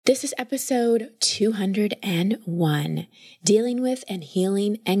This is episode 201, Dealing with and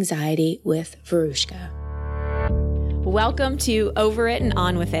Healing Anxiety with Verushka. Welcome to Over It and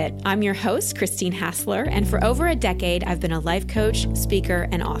On With It. I'm your host, Christine Hassler, and for over a decade, I've been a life coach, speaker,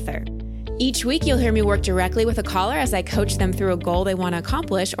 and author. Each week, you'll hear me work directly with a caller as I coach them through a goal they want to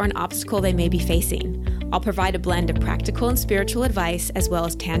accomplish or an obstacle they may be facing. I'll provide a blend of practical and spiritual advice, as well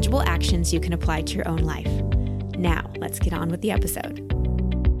as tangible actions you can apply to your own life. Now, let's get on with the episode.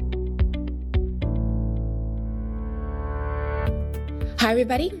 Hi,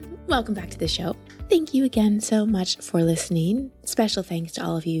 everybody. Welcome back to the show. Thank you again so much for listening. Special thanks to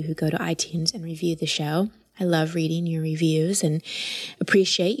all of you who go to iTunes and review the show. I love reading your reviews and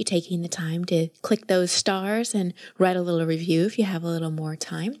appreciate you taking the time to click those stars and write a little review if you have a little more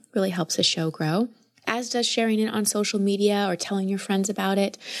time. It really helps the show grow, as does sharing it on social media or telling your friends about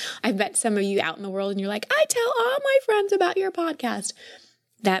it. I've met some of you out in the world and you're like, I tell all my friends about your podcast.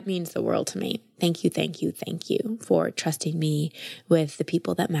 That means the world to me. Thank you for trusting me with the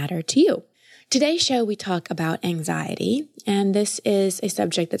people that matter to you. Today's show, we talk about anxiety, and this is a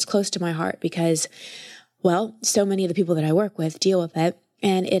subject that's close to my heart because, well, so many of the people that I work with deal with it,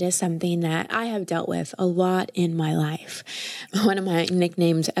 and it is something that I have dealt with a lot in my life. One of my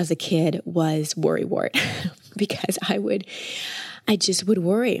nicknames as a kid was Worry Wart because I just would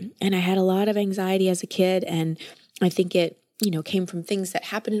worry, and I had a lot of anxiety as a kid, and I think it came from things that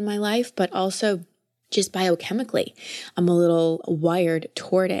happened in my life, but also just biochemically, I'm a little wired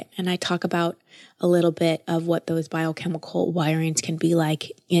toward it. And I talk about a little bit of what those biochemical wirings can be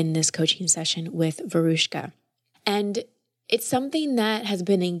like in this coaching session with Verushka. And it's something that has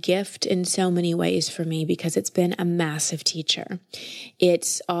been a gift in so many ways for me because it's been a massive teacher.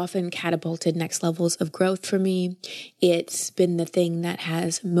 It's often catapulted next levels of growth for me. It's been the thing that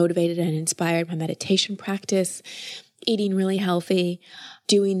has motivated and inspired my meditation practice, eating really healthy,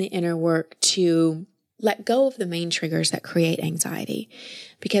 doing the inner work to let go of the main triggers that create anxiety.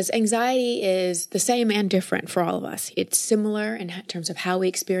 Because anxiety is the same and different for all of us. It's similar in terms of how we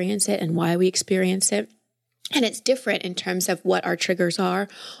experience it and why we experience it. And it's different in terms of what our triggers are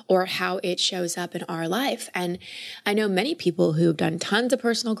or how it shows up in our life. And I know many people who've done tons of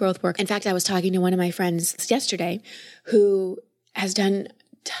personal growth work. In fact, I was talking to one of my friends yesterday who has done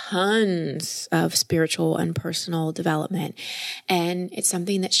tons of spiritual and personal development. And it's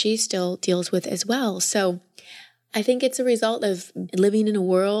something that she still deals with as well. So I think it's a result of living in a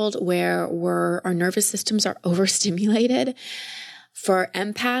world where our nervous systems are overstimulated. For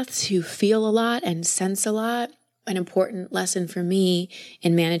empaths who feel a lot and sense a lot, an important lesson for me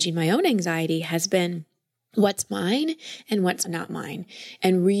in managing my own anxiety has been what's mine and what's not mine,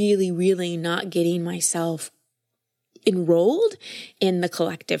 and really, really not getting myself enrolled in the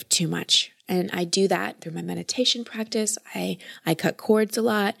collective too much. And I do that through my meditation practice. I cut cords a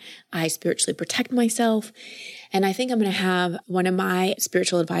lot. I spiritually protect myself. And I think I'm going to have one of my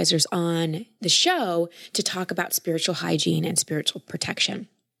spiritual advisors on the show to talk about spiritual hygiene and spiritual protection.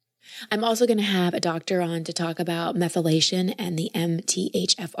 I'm also going to have a doctor on to talk about methylation and the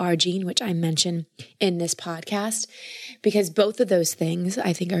MTHFR gene, which I mentioned in this podcast, because both of those things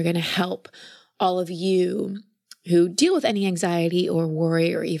I think are going to help all of you who deal with any anxiety or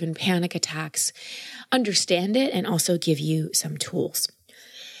worry or even panic attacks understand it and also give you some tools.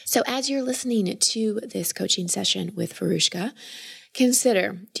 So as you're listening to this coaching session with Verushka,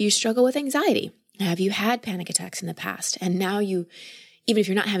 consider, do you struggle with anxiety? Have you had panic attacks in the past? And now you, even if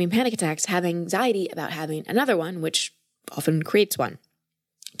you're not having panic attacks, have anxiety about having another one, which often creates one.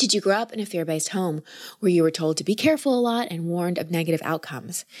 Did you grow up in a fear-based home where you were told to be careful a lot and warned of negative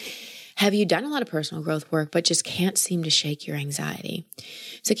outcomes? Have you done a lot of personal growth work, but just can't seem to shake your anxiety?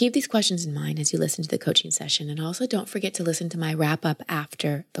 So keep these questions in mind as you listen to the coaching session. And also don't forget to listen to my wrap up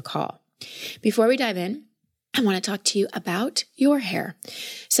after the call. Before we dive in, I want to talk to you about your hair.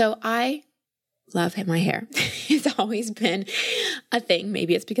 So I love my hair. It's always been a thing.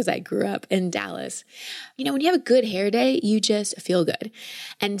 Maybe it's because I grew up in Dallas. When you have a good hair day, you just feel good.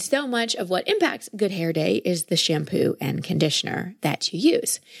 And so much of what impacts a good hair day is the shampoo and conditioner that you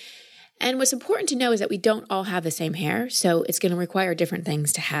use. And what's important to know is that we don't all have the same hair, so it's going to require different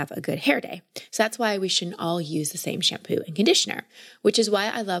things to have a good hair day. So that's why we shouldn't all use the same shampoo and conditioner, which is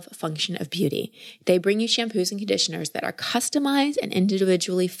why I love Function of Beauty. They bring you shampoos and conditioners that are customized and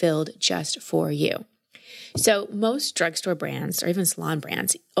individually filled just for you. So most drugstore brands or even salon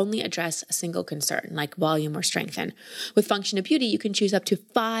brands only address a single concern like volume or strengthen. With Function of Beauty, you can choose up to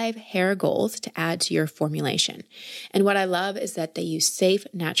 5 hair goals to add to your formulation. And what I love is that they use safe,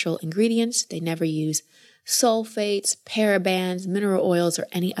 natural ingredients. They never use sulfates, parabens, mineral oils, or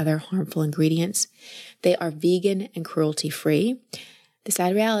any other harmful ingredients. They are vegan and cruelty-free. The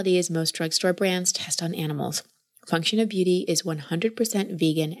sad reality is most drugstore brands test on animals. Function of Beauty is 100%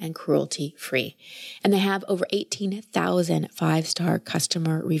 vegan and cruelty-free, and they have over 18,000 five-star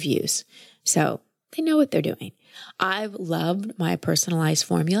customer reviews. So they know what they're doing. I've loved my personalized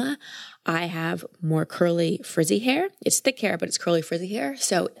formula. I have more curly, frizzy hair. It's thick hair, but it's curly, frizzy hair.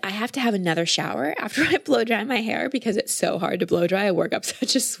 So I have to have another shower after I blow dry my hair because it's so hard to blow dry. I work up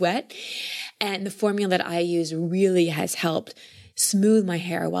such a sweat. And the formula that I use really has helped smooth my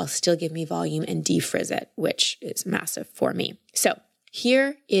hair while still give me volume and defrizz it, which is massive for me. So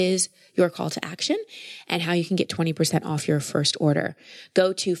here is your call to action and how you can get 20% off your first order.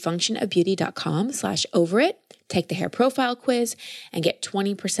 Go to functionofbeauty.com/overit, take the hair profile quiz, and get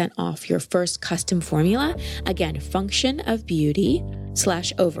 20% off your first custom formula. Again,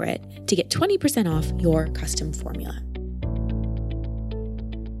 functionofbeauty.com/overit to get 20% off your custom formula.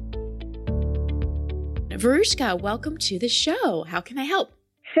 Verushka, welcome to the show. How can I help?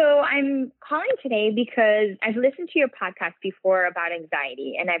 So I'm calling today because I've listened to your podcast before about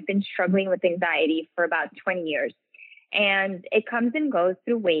anxiety, and I've been struggling with anxiety for about 20 years. And it comes and goes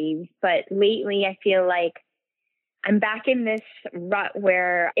through waves, but lately I feel like I'm back in this rut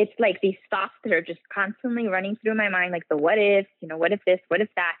where it's like these thoughts that are just constantly running through my mind, like the what if, what if this, what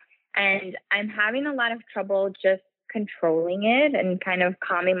if that? And I'm having a lot of trouble just controlling it and kind of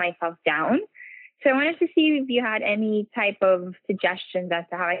calming myself down. So I wanted to see if you had any type of suggestions as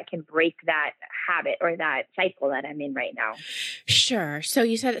to how I can break that habit or that cycle that I'm in right now. Sure. So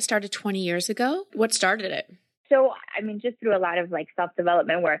you said it started 20 years ago. What started it? So, just through a lot of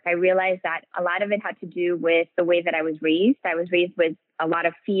self-development work, I realized that a lot of it had to do with the way that I was raised. I was raised with a lot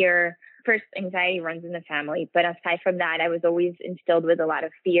of fear. First, anxiety runs in the family. But aside from that, I was always instilled with a lot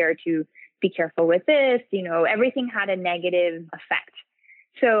of fear to be careful with this. Everything had a negative effect.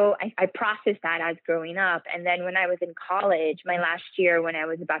 So I processed that as growing up. And then when I was in college, my last year when I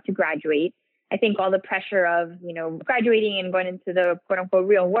was about to graduate, I think all the pressure of, graduating and going into the quote unquote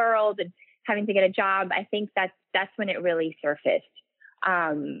real world and having to get a job, I think that's when it really surfaced.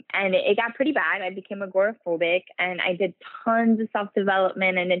 And it got pretty bad. I became agoraphobic and I did tons of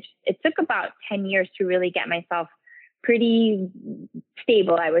self-development. And it took about 10 years to really get myself pretty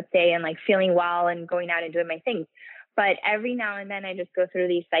stable, I would say, and feeling well and going out and doing my things. But every now and then I just go through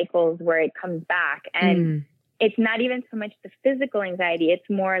these cycles where it comes back. And it's not even so much the physical anxiety. It's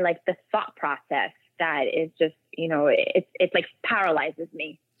more like the thought process that is just, it paralyzes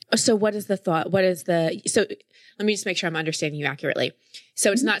me. So what is the thought? So let me just make sure I'm understanding you accurately.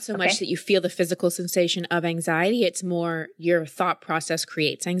 So it's not so much that you feel the physical sensation of anxiety. It's more your thought process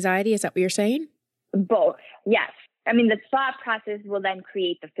creates anxiety. Is that what you're saying? Both. Yes. The thought process will then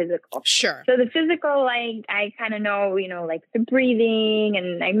create the physical. Sure. So the physical, I kind of know, the breathing,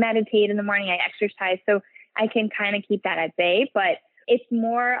 and I meditate in the morning, I exercise. So I can kind of keep that at bay, but it's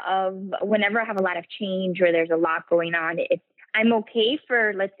more of whenever I have a lot of change or there's a lot going on, I'm okay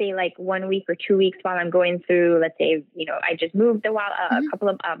for, let's say 1 week or 2 weeks while I'm going through, let's say, I just moved a couple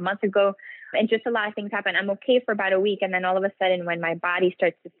of months ago and just a lot of things happen. I'm okay for about a week. And then all of a sudden when my body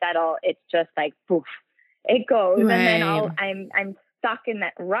starts to settle, it's just poof. It goes. Right. And then I'm stuck in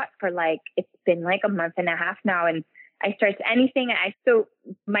that rut for it's been a month and a half now. And I start so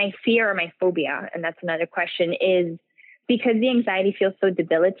my fear or my phobia, and that's another question, is because the anxiety feels so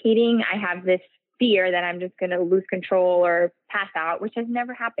debilitating. I have this fear that I'm just going to lose control or pass out, which has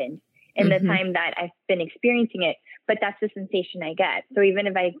never happened in the time that I've been experiencing it. But that's the sensation I get. So even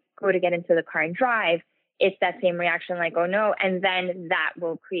if I go to get into the car and drive, it's that same reaction, oh no. And then that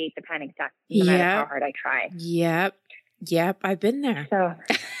will create the panic attack no matter how hard I try. Yep. I've been there. So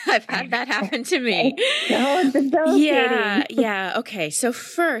I've had that happen to me. It's debilitating. Yeah. Okay. So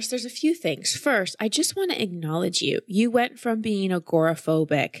first, there's a few things. First, I just want to acknowledge you. You went from being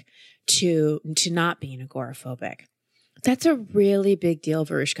agoraphobic to not being agoraphobic. That's a really big deal,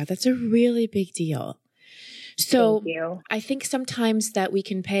 Verushka. That's a really big deal. So I think sometimes that we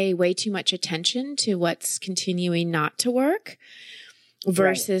can pay way too much attention to what's continuing not to work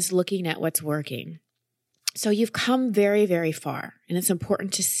versus looking at what's working. So you've come very, very far, and it's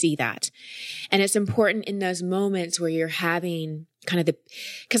important to see that. And it's important in those moments where you're having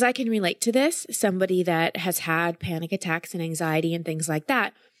because I can relate to this, somebody that has had panic attacks and anxiety and things like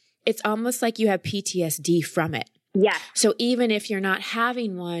that. It's almost like you have PTSD from it. Yeah. So even if you're not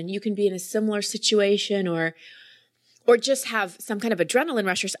having one, you can be in a similar situation or just have some kind of adrenaline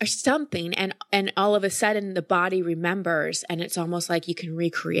rush or something. And all of a sudden the body remembers and it's almost like you can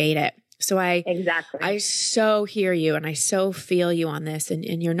recreate it. So I so hear you and I so feel you on this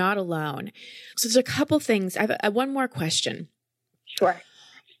and you're not alone. So there's a couple things. I have one more question. Sure.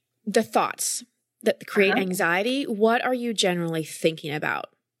 The thoughts. that create anxiety, what are you generally thinking about?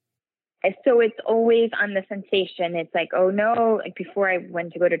 So it's always on the sensation. It's like, oh no, like before I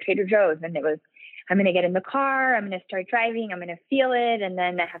went to go to Trader Joe's, and it was, I'm going to get in the car, I'm going to start driving, I'm going to feel it, and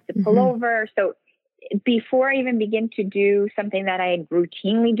then I have to pull over. So before I even begin to do something that I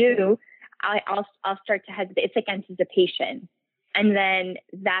routinely do, I'll start to hesitate. It's like anticipation. And then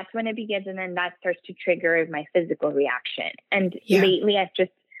that's when it begins. And then that starts to trigger my physical reaction. And lately I've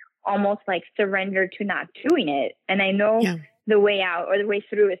just almost like surrendered to not doing it. And I know the way out or the way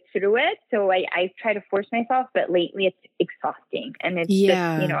through is through it. So I try to force myself, but lately it's exhausting. And it's just,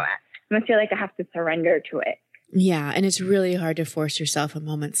 I almost feel like I have to surrender to it. Yeah. And it's really hard to force yourself in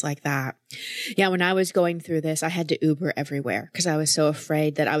moments like that. Yeah. When I was going through this, I had to Uber everywhere because I was so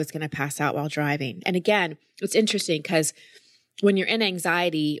afraid that I was going to pass out while driving. And again, it's interesting because when you're in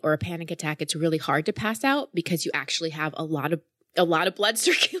anxiety or a panic attack, it's really hard to pass out because you actually have a lot of blood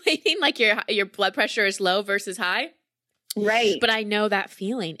circulating, like your blood pressure is low versus high. Right. But I know that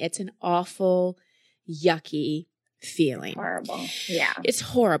feeling. It's an awful, yucky feeling. Horrible. Yeah. It's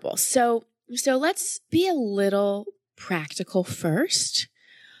horrible. So let's be a little practical first,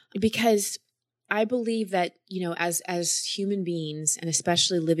 because I believe that, as human beings, and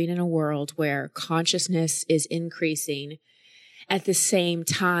especially living in a world where consciousness is increasing at the same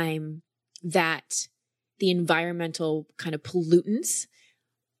time that the environmental kind of pollutants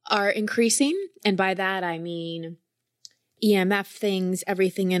are increasing. And by that, I mean EMF things,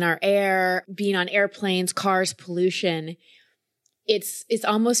 everything in our air, being on airplanes, cars, pollution. It's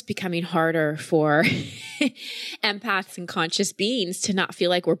almost becoming harder for empaths and conscious beings to not feel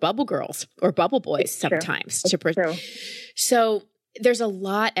like we're bubble girls or bubble boys sometimes. True. So there's a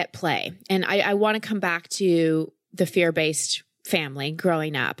lot at play. And I want to come back to the fear-based family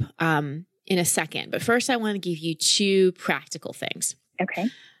growing up in a second. But first, I want to give you two practical things. Okay.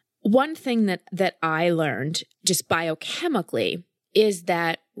 One thing that I learned just biochemically is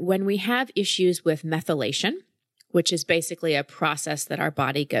that when we have issues with methylation, which is basically a process that our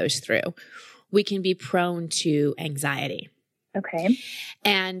body goes through, we can be prone to anxiety. Okay.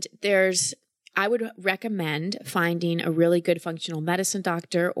 And I would recommend finding a really good functional medicine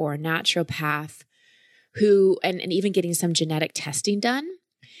doctor or a naturopath and even getting some genetic testing done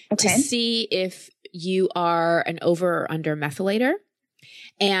to see if you are an over or under methylator.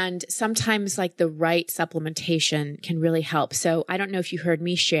 And sometimes like the right supplementation can really help. So I don't know if you heard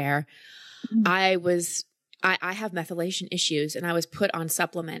me share, I have methylation issues, and I was put on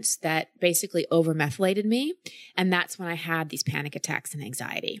supplements that basically over-methylated me. And that's when I had these panic attacks and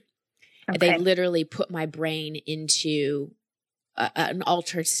anxiety. Okay. They literally put my brain into an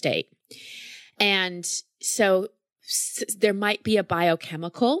altered state. And so there might be a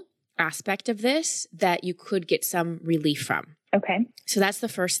biochemical aspect of this that you could get some relief from. Okay. So that's the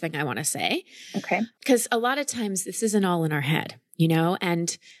first thing I want to say. Okay. Because a lot of times this isn't all in our head,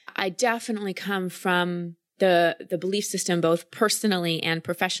 and I definitely come from the belief system, both personally and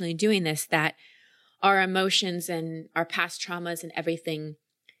professionally doing this, that our emotions and our past traumas and everything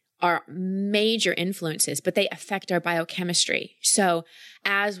are major influences, but they affect our biochemistry. So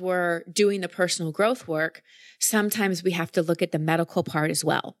as we're doing the personal growth work, sometimes we have to look at the medical part as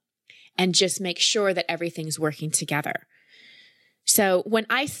well and just make sure that everything's working together. So when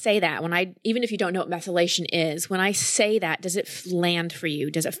I say that, even if you don't know what methylation is, when I say that, does it land for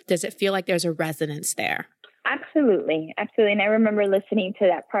you? Does it feel like there's a resonance there? Absolutely. Absolutely. And I remember listening to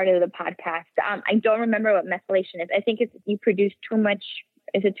that part of the podcast. I don't remember what methylation is. I think it's you produce too much.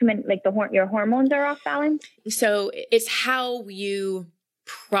 Is it too many, like your hormones are off balance? So it's how you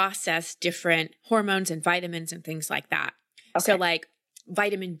process different hormones and vitamins and things like that. Okay. So like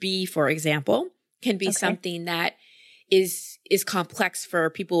vitamin B, for example, can be something that is complex for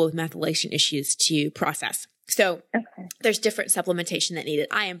people with methylation issues to process. So there's different supplementation that needed.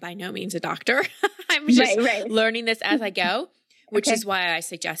 I am by no means a doctor. I'm just learning this as I go, which is why I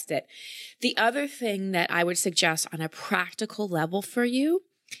suggest it. The other thing that I would suggest on a practical level for you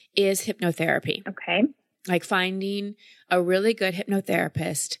is hypnotherapy. Okay. Like finding a really good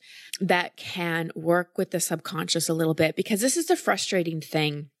hypnotherapist that can work with the subconscious a little bit, because this is the frustrating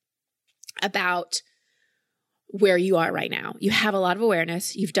thing about where you are right now. You have a lot of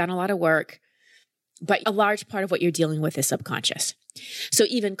awareness. You've done a lot of work, but a large part of what you're dealing with is subconscious. So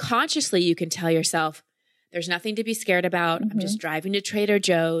even consciously, you can tell yourself, there's nothing to be scared about. I'm just driving to Trader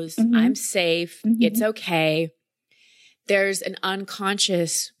Joe's. I'm safe. It's okay. There's an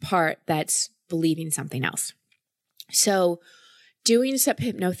unconscious part that's believing something else. So doing some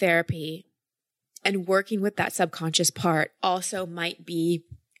hypnotherapy and working with that subconscious part also might be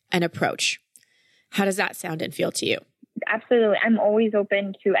an approach. How does that sound and feel to you? absolutely. I'm always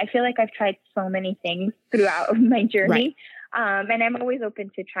open to, I feel like I've tried so many things throughout my journey. Right. And I'm always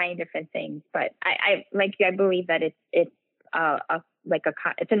open to trying different things, but I like you, I believe that it's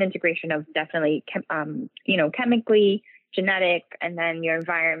an integration of definitely, chemically, genetic, and then your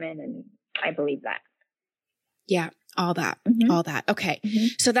environment. And I believe that. Yeah. All that. Okay. Mm-hmm.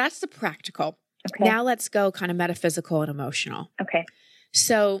 So that's the practical. Okay. Now let's go kind of metaphysical and emotional. Okay.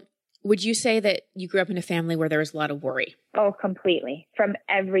 So would you say that you grew up in a family where there was a lot of worry? Oh, completely. From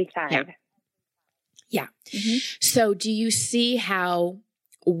every side. Yeah. Mm-hmm. So do you see how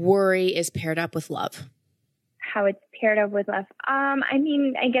worry is paired up with love? How it's paired up with love? I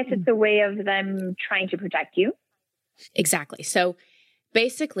mean, I guess it's a way of them trying to protect you. Exactly. So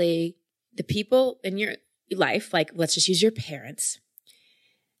basically, the people in your life, like let's just use your parents,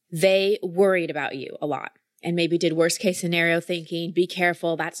 they worried about you a lot and maybe did worst case scenario thinking, be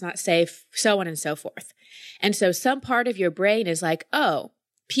careful, that's not safe, so on and so forth. And so some part of your brain is like, oh,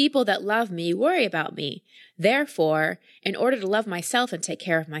 people that love me worry about me. Therefore, in order to love myself and take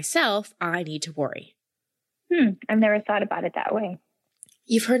care of myself, I need to worry. I've never thought about it that way.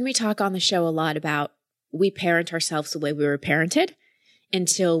 You've heard me talk on the show a lot about we parent ourselves the way we were parented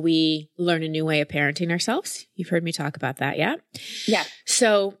until we learn a new way of parenting ourselves. You've heard me talk about that, yeah? Yeah.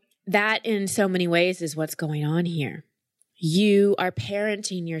 So that in so many ways is what's going on here. You are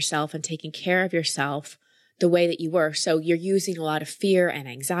parenting yourself and taking care of yourself the way that you were. So you're using a lot of fear and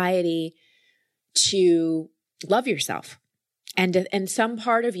anxiety to love yourself. And some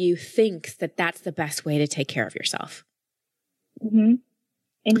part of you thinks that that's the best way to take care of yourself. Mm-hmm.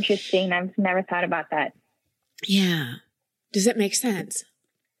 Interesting. I've never thought about that. Yeah. Does it make sense?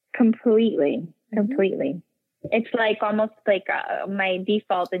 Completely. It's like almost like my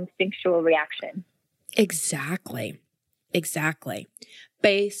default instinctual reaction. Exactly.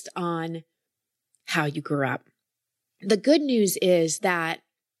 Based on how you grew up. The good news is that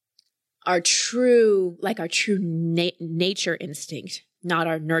our true nature instinct, not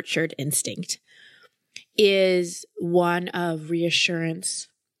our nurtured instinct, is one of reassurance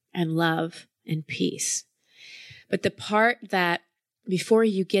and love and peace. But the part that before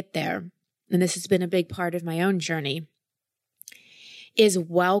you get there, and this has been a big part of my own journey, is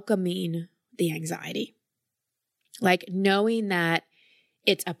welcoming the anxiety. Like knowing that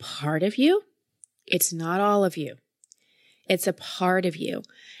it's a part of you. It's not all of you. It's a part of you.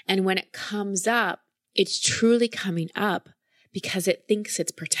 And when it comes up, it's truly coming up because it thinks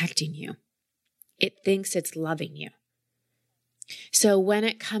it's protecting you. It thinks it's loving you. So when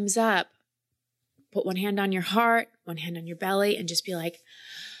it comes up, put one hand on your heart, one hand on your belly, and just be like,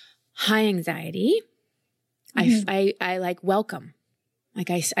 hi, anxiety. Mm-hmm. I like welcome. Like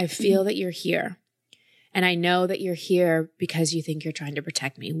I feel that you're here. And I know that you're here because you think you're trying to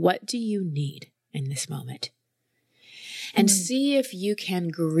protect me. What do you need in this moment? And see if you can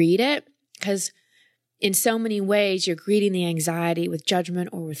greet it, because in so many ways you're greeting the anxiety with judgment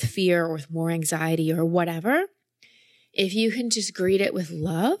or with fear or with more anxiety or whatever. If you can just greet it with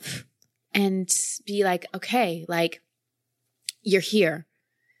love and be like, okay, like you're here.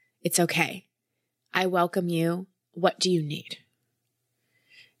 It's okay. I welcome you. What do you need?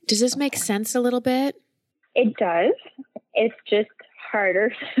 Does this make sense a little bit? It does. It's just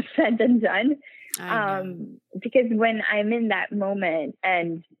harder said than done. Because when I'm in that moment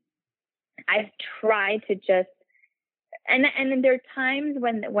and I've tried to just, and there are times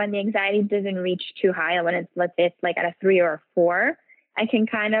when the anxiety doesn't reach too high, when it's, let's say it's like at a 3 or a 4, I can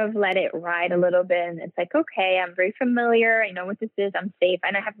kind of let it ride a little bit. And it's like, okay, I'm very familiar. I know what this is. I'm safe.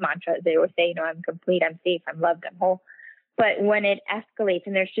 And I have mantras. They always say, I'm complete. I'm safe. I'm loved. I'm whole. But when it escalates,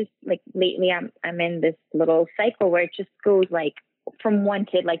 and there's just like lately, I'm in this little cycle where it just goes like from 1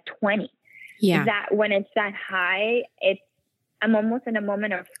 to like 20. Yeah. That when it's that high, I'm almost in a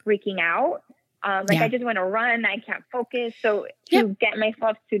moment of freaking out. I just want to run. I can't focus. So to get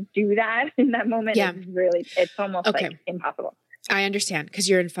myself to do that in that moment is really, it's almost like impossible. I understand, because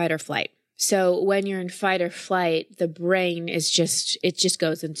you're in fight or flight. So when you're in fight or flight, the brain is just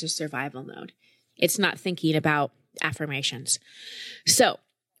goes into survival mode. It's not thinking about affirmations. So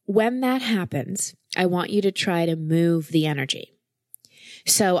when that happens, I want you to try to move the energy.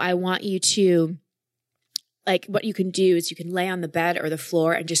 So I want you to, like, what you can do is you can lay on the bed or the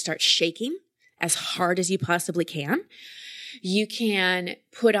floor and just start shaking as hard as you possibly can. You can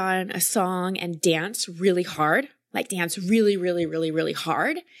put on a song and dance really hard, like dance really, really, really, really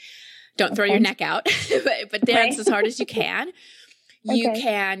hard. Don't throw your neck out, but dance as hard as you can. You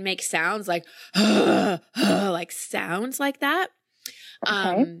can make sounds like, like sounds like that.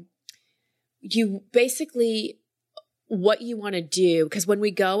 You basically, what you want to do, because when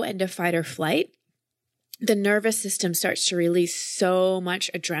we go into fight or flight, the nervous system starts to release so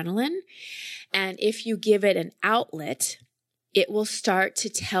much adrenaline. And if you give it an outlet, it will start to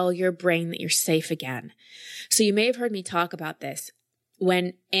tell your brain that you're safe again. So you may have heard me talk about this.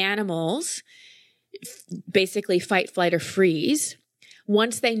 When animals basically fight, flight, or freeze,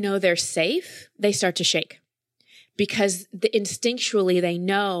 once they know they're safe, they start to shake because instinctually they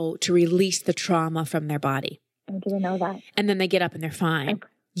know to release the trauma from their body. I didn't know that. And then they get up and they're fine. Okay.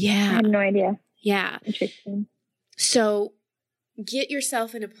 Yeah. I had no idea. Yeah. Interesting. So get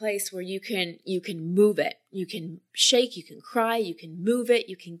yourself in a place where you can move it. You can shake, you can cry, you can move it,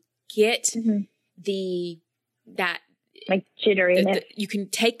 you can get like jitteriness. You can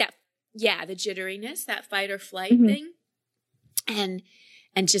take that, the jitteriness, that fight or flight thing, and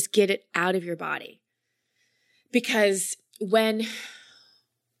just get it out of your body. Because when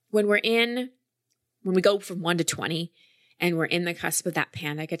we go from 1 to 20 and we're in the cusp of that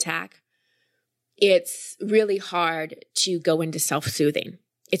panic attack, it's really hard to go into self-soothing.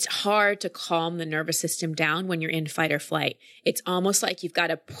 It's hard to calm the nervous system down when you're in fight or flight. It's almost like you've got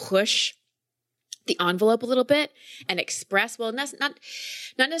to push the envelope a little bit and express, well, not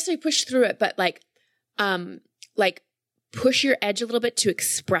necessarily push through it, but like push your edge a little bit to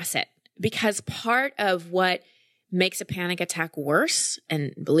express it. Because part of what makes a panic attack worse,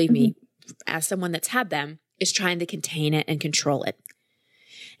 and believe me, as someone that's had them, is trying to contain it and control it.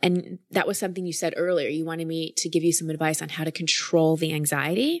 And that was something you said earlier. You wanted me to give you some advice on how to control the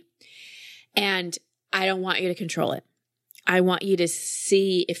anxiety. And I don't want you to control it. I want you to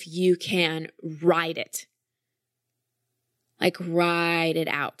see if you can ride it. Like ride it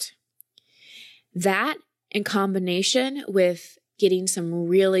out. That in combination with getting a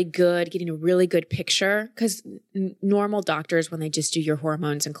really good picture, because normal doctors, when they just do your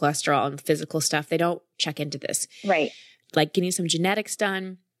hormones and cholesterol and physical stuff, they don't check into this. Right. Like getting some genetics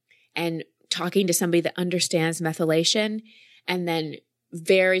done and talking to somebody that understands methylation, and then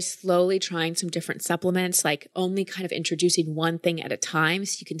very slowly trying some different supplements, like only kind of introducing one thing at a time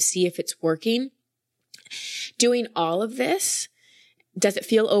so you can see if it's working. Doing all of this, does it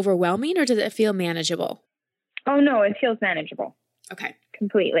feel overwhelming or does it feel manageable? Oh, no, it feels manageable. Okay.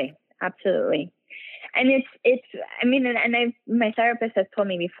 Completely. Absolutely. And my therapist has told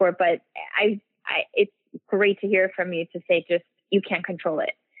me before, but it's great to hear from you to say, just, you can't control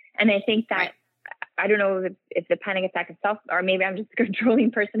it. And I think that, right. I don't know if the panic attack itself, or maybe I'm just a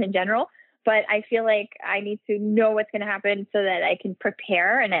controlling person in general, but I feel like I need to know what's going to happen so that I can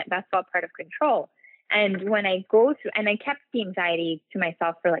prepare. And that's all part of control. And when I go through, and I kept the anxiety to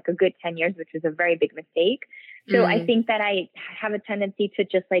myself for like a good 10 years, which was a very big mistake. So I think that I have a tendency to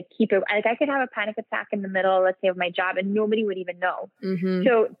just like keep it, like I could have a panic attack in the middle, let's say, of my job, and nobody would even know.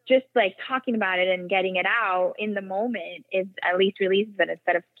 So just like talking about it and getting it out in the moment is at least releases it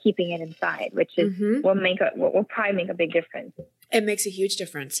instead of keeping it inside, which is will probably make a big difference. It makes a huge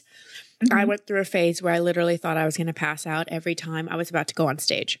difference. I went through a phase where I literally thought I was going to pass out every time I was about to go on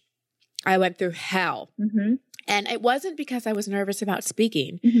stage. I went through hell. And it wasn't because I was nervous about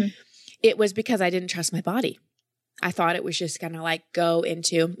speaking. It was because I didn't trust my body. I thought it was just going to like go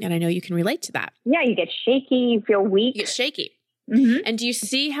into, and I know you can relate to that. Yeah, you get shaky, you feel weak. You get shaky. And do you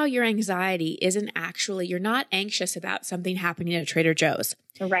see how your anxiety isn't actually, you're not anxious about something happening at Trader Joe's.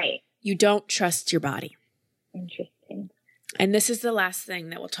 Right. You don't trust your body. Interesting. And this is the last thing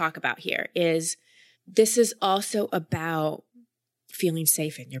that we'll talk about here is this is also about feeling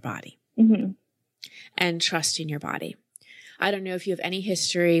safe in your body and trusting your body. I don't know if you have any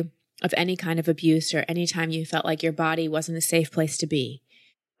history of any kind of abuse or any time you felt like your body wasn't a safe place to be.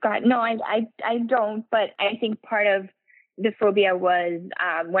 God, no, I don't. But I think part of the phobia was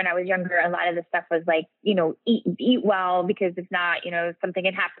when I was younger, a lot of the stuff was like, eat well, because if not, something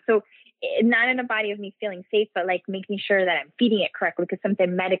had happened. So not in a body of me feeling safe, but like making sure that I'm feeding it correctly because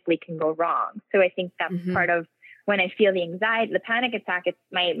something medically can go wrong. So I think that's part of when I feel the anxiety, the panic attack, it's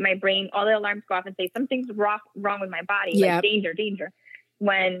my brain, all the alarms go off and say something's wrong with my body, like danger.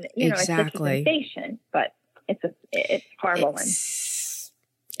 When, it's such a sensation, but it's horrible.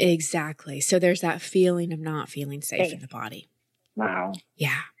 Exactly. So there's that feeling of not feeling safe in the body. Wow.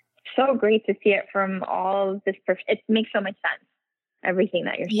 Yeah. So great to see it from all of this. It makes so much sense. Everything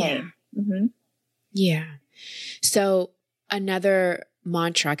that you're saying. Yeah. So another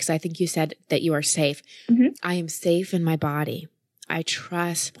mantra, because I think you said that you are safe. I am safe in my body. I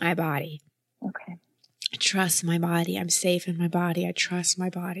trust my body. Okay. I trust my body. I'm safe in my body. I trust my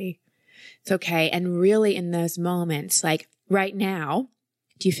body. It's okay. And really in those moments, like right now,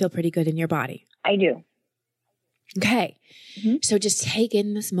 do you feel pretty good in your body? I do. Okay. So just take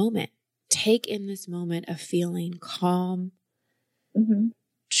in this moment. Take in this moment of feeling calm,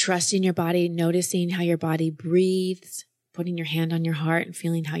 trusting your body, noticing how your body breathes, putting your hand on your heart and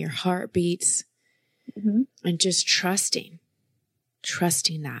feeling how your heart beats, and just trusting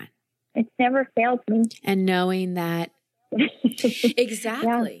that. It's never failed me. And knowing that,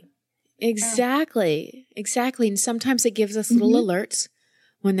 exactly. And sometimes it gives us little alerts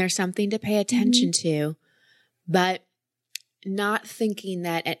when there's something to pay attention to, but not thinking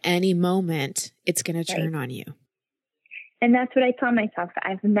that at any moment it's going to turn on you. And that's what I tell myself.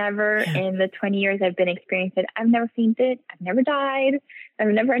 I've never, in the 20 years I've been experiencing it, I've never fainted. I've never died. I've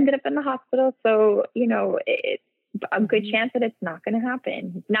never ended up in the hospital. So, it's a good chance that it's not going to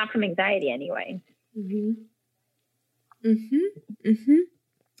happen. Not from anxiety anyway.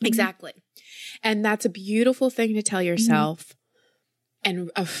 Exactly. And that's a beautiful thing to tell yourself and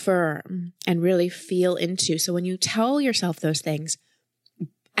affirm and really feel into. So when you tell yourself those things,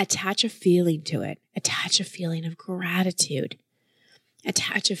 attach a feeling to it. Attach a feeling of gratitude.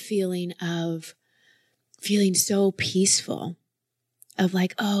 Attach a feeling of feeling so peaceful, of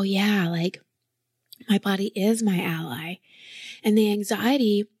like, oh yeah, like my body is my ally. And the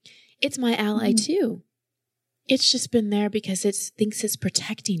anxiety, it's my ally too. It's just been there because it thinks it's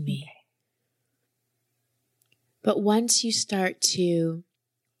protecting me. But once you start to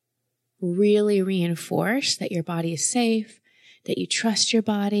really reinforce that your body is safe, that you trust your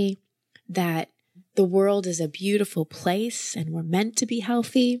body, that the world is a beautiful place and we're meant to be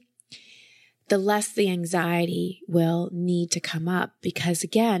healthy, the less the anxiety will need to come up, because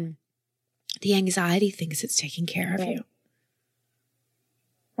again, the anxiety thinks it's taking care of you.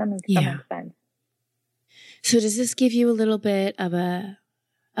 That makes so much sense. So does this give you a little bit of a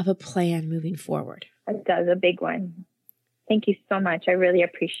plan moving forward? It does, a big one. Thank you so much. I really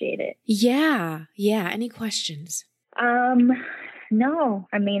appreciate it. Yeah. Any questions? No.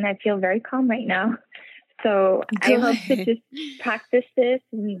 I mean, I feel very calm right now. So good. I hope to just practice this,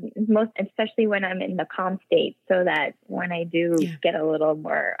 especially when I'm in the calm state, so that when I do get a little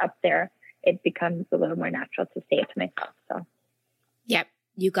more up there, it becomes a little more natural to say it to myself. So, yep,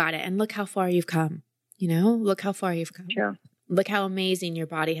 you got it. And look how far you've come. Look how far you've come. Sure. Look how amazing your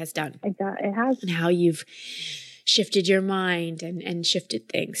body has done. It has. And how you've shifted your mind and shifted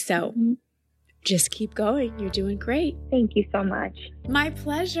things. So just keep going. You're doing great. Thank you so much. My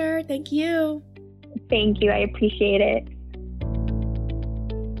pleasure. Thank you. Thank you. I appreciate it.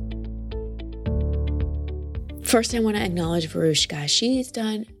 First, I want to acknowledge Varushka. She's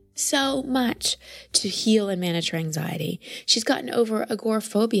done so much to heal and manage her anxiety. She's gotten over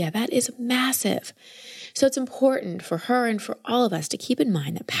agoraphobia. That is massive. So it's important for her and for all of us to keep in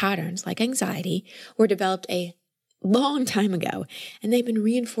mind that patterns like anxiety were developed a long time ago, and they've been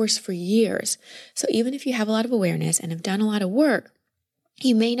reinforced for years. So even if you have a lot of awareness and have done a lot of work,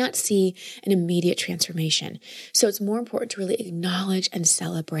 you may not see an immediate transformation. So it's more important to really acknowledge and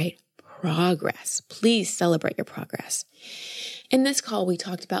celebrate progress. Please celebrate your progress. In this call, we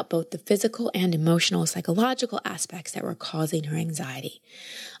talked about both the physical and emotional, psychological aspects that were causing her anxiety.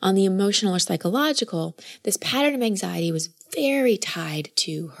 On the emotional or psychological, this pattern of anxiety was very tied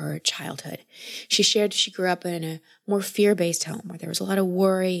to her childhood. She shared she grew up in a more fear-based home where there was a lot of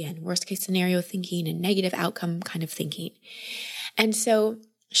worry and worst-case scenario thinking and negative outcome kind of thinking. And so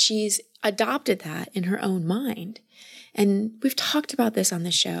she's adopted that in her own mind. And we've talked about this on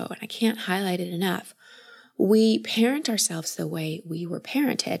the show, and I can't highlight it enough. We parent ourselves the way we were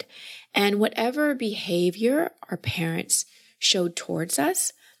parented. And whatever behavior our parents showed towards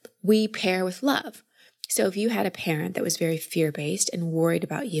us, we pair with love. So if you had a parent that was very fear-based and worried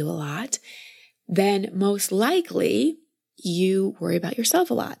about you a lot, then most likely you worry about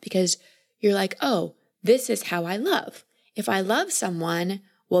yourself a lot because you're like, oh, this is how I love. If I love someone,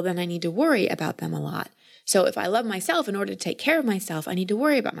 well, then I need to worry about them a lot. So if I love myself, in order to take care of myself, I need to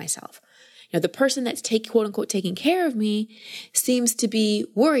worry about myself. The person that's quote unquote taking care of me seems to be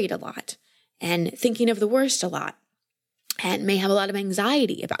worried a lot and thinking of the worst a lot and may have a lot of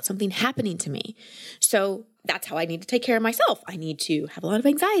anxiety about something happening to me. So that's how I need to take care of myself. I need to have a lot of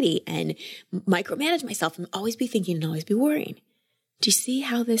anxiety and micromanage myself and always be thinking and always be worrying. Do you see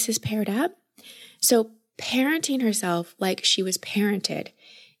how this is paired up? So parenting herself like she was parented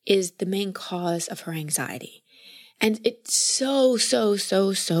is the main cause of her anxiety. And it's so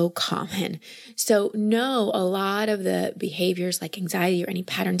common. So no, a lot of the behaviors like anxiety or any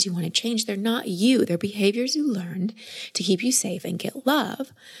patterns you want to change, they're not you. They're behaviors you learned to keep you safe and get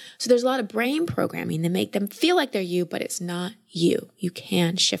love. So there's a lot of brain programming that make them feel like they're you, but it's not you. You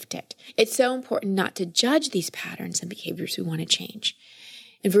can shift it. It's so important not to judge these patterns and behaviors we want to change.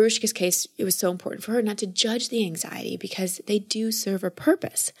 In Verushka's case, it was so important for her not to judge the anxiety because they do serve a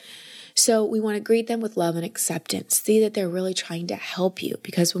purpose. So we want to greet them with love and acceptance. See that they're really trying to help you,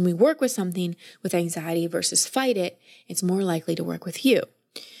 because when we work with something with anxiety versus fight it, it's more likely to work with you.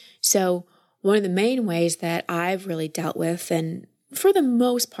 So one of the main ways that I've really dealt with, and for the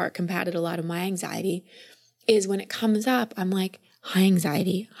most part combated a lot of my anxiety, is when it comes up, I'm like, high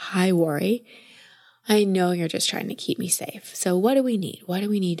anxiety, high worry. I know you're just trying to keep me safe. So what do we need? What do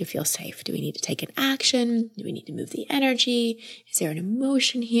we need to feel safe? Do we need to take an action? Do we need to move the energy? Is there an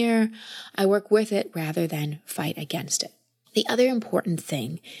emotion here? I work with it rather than fight against it. The other important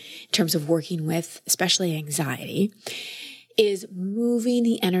thing in terms of working with, especially anxiety, is moving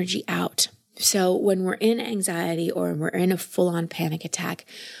the energy out. So when we're in anxiety or we're in a full-on panic attack,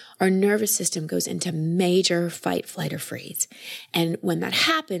 our nervous system goes into major fight, flight, or freeze. And when that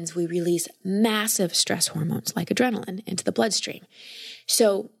happens, we release massive stress hormones like adrenaline into the bloodstream.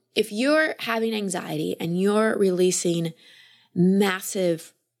 So if you're having anxiety and you're releasing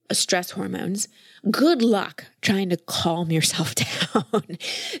massive stress hormones, good luck trying to calm yourself down.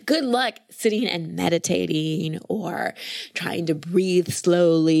 Good luck sitting and meditating or trying to breathe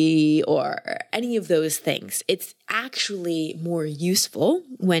slowly or any of those things. It's actually more useful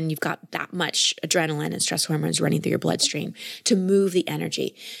when you've got that much adrenaline and stress hormones running through your bloodstream to move the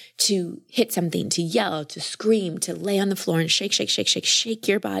energy, to hit something, to yell, to scream, to lay on the floor and shake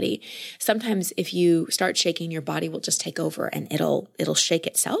your body. Sometimes if you start shaking, your body will just take over and it'll shake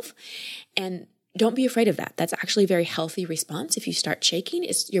itself. And don't be afraid of that. That's actually a very healthy response. If you start shaking,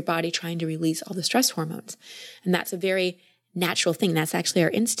 it's your body trying to release all the stress hormones. And that's a very natural thing. That's actually our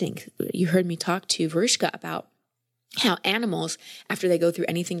instinct. You heard me talk to Verushka about how animals, after they go through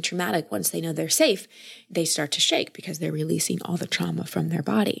anything traumatic, once they know they're safe, they start to shake because they're releasing all the trauma from their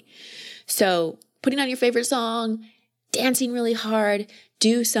body. So putting on your favorite song, dancing really hard,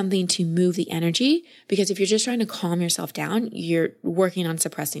 do something to move the energy, because if you're just trying to calm yourself down, you're working on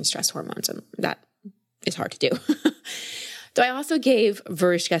suppressing stress hormones, and that is hard to do. So I also gave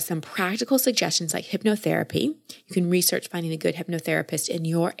Verushka some practical suggestions like hypnotherapy. You can research finding a good hypnotherapist in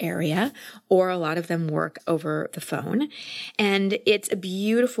your area, or a lot of them work over the phone. And it's a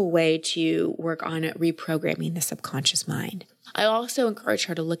beautiful way to work on reprogramming the subconscious mind. I also encourage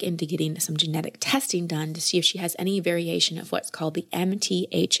her to look into getting some genetic testing done to see if she has any variation of what's called the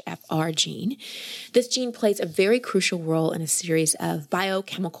MTHFR gene. This gene plays a very crucial role in a series of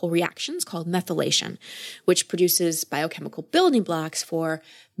biochemical reactions called methylation, which produces biochemical building blocks for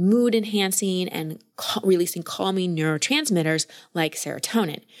mood enhancing and releasing calming neurotransmitters like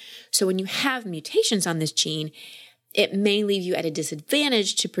serotonin. So when you have mutations on this gene, it may leave you at a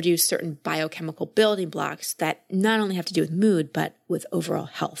disadvantage to produce certain biochemical building blocks that not only have to do with mood, but with overall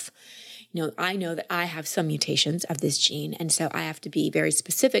health. I know that I have some mutations of this gene, and so I have to be very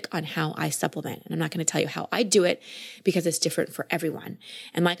specific on how I supplement. And I'm not going to tell you how I do it because it's different for everyone.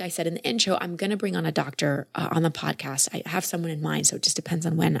 And like I said in the intro, I'm going to bring on a doctor on the podcast. I have someone in mind, so it just depends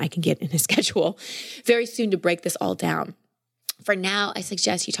on when I can get in his schedule very soon to break this all down. For now, I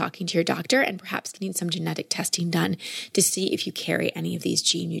suggest you talking to your doctor and perhaps getting some genetic testing done to see if you carry any of these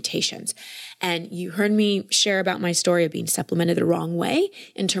gene mutations. And you heard me share about my story of being supplemented the wrong way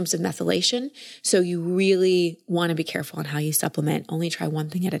in terms of methylation. So you really want to be careful on how you supplement. Only try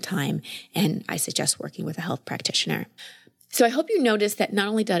one thing at a time. And I suggest working with a health practitioner. So I hope you noticed that not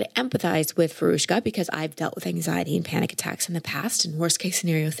only did I empathize with Verushka because I've dealt with anxiety and panic attacks in the past and worst case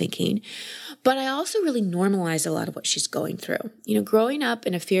scenario thinking, but I also really normalized a lot of what she's going through. Growing up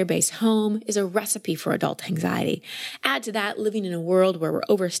in a fear-based home is a recipe for adult anxiety. Add to that living in a world where we're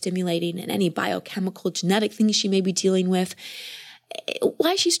overstimulating and any biochemical genetic things she may be dealing with.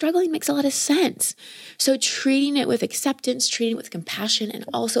 Why she's struggling makes a lot of sense. So treating it with acceptance, treating it with compassion, and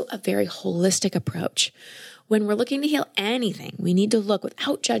also a very holistic approach. When we're looking to heal anything, we need to look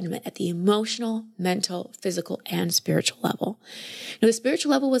without judgment at the emotional, mental, physical, and spiritual level. The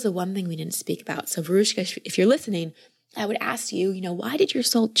spiritual level was the one thing we didn't speak about. So Verushka, if you're listening, I would ask you, why did your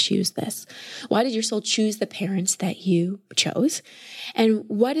soul choose this? Why did your soul choose the parents that you chose? And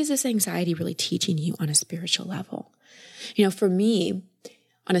what is this anxiety really teaching you on a spiritual level? For me,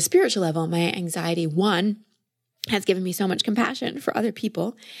 on a spiritual level, my anxiety, one, has given me so much compassion for other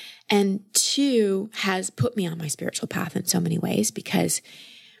people, and two, has put me on my spiritual path in so many ways, because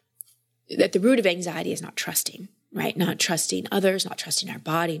at the root of anxiety is not trusting, right? Not trusting others, not trusting our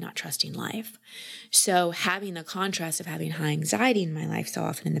body, not trusting life. So having the contrast of having high anxiety in my life so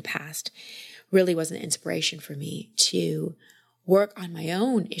often in the past really was an inspiration for me to work on my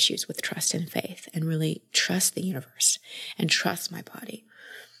own issues with trust and faith and really trust the universe and trust my body.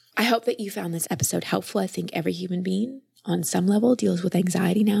 I hope that you found this episode helpful. I think every human being on some level deals with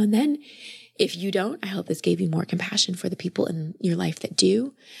anxiety now and then. If you don't, I hope this gave you more compassion for the people in your life that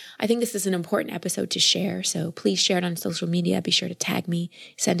do. I think this is an important episode to share, so please share it on social media. Be sure to tag me,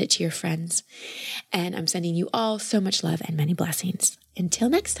 send it to your friends. And I'm sending you all so much love and many blessings. Until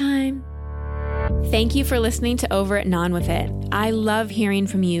next time. Thank you for listening to Over It and On With It. I love hearing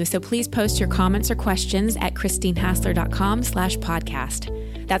from you, so please post your comments or questions at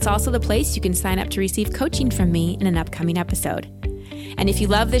christinehassler.com/podcast. That's also the place you can sign up to receive coaching from me in an upcoming episode. And if you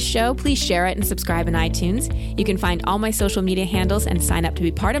love this show, please share it and subscribe in iTunes. You can find all my social media handles and sign up to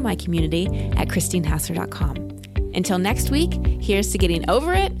be part of my community at christinehassler.com. Until next week, here's to getting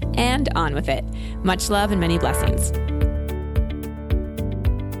over it and on with it. Much love and many blessings.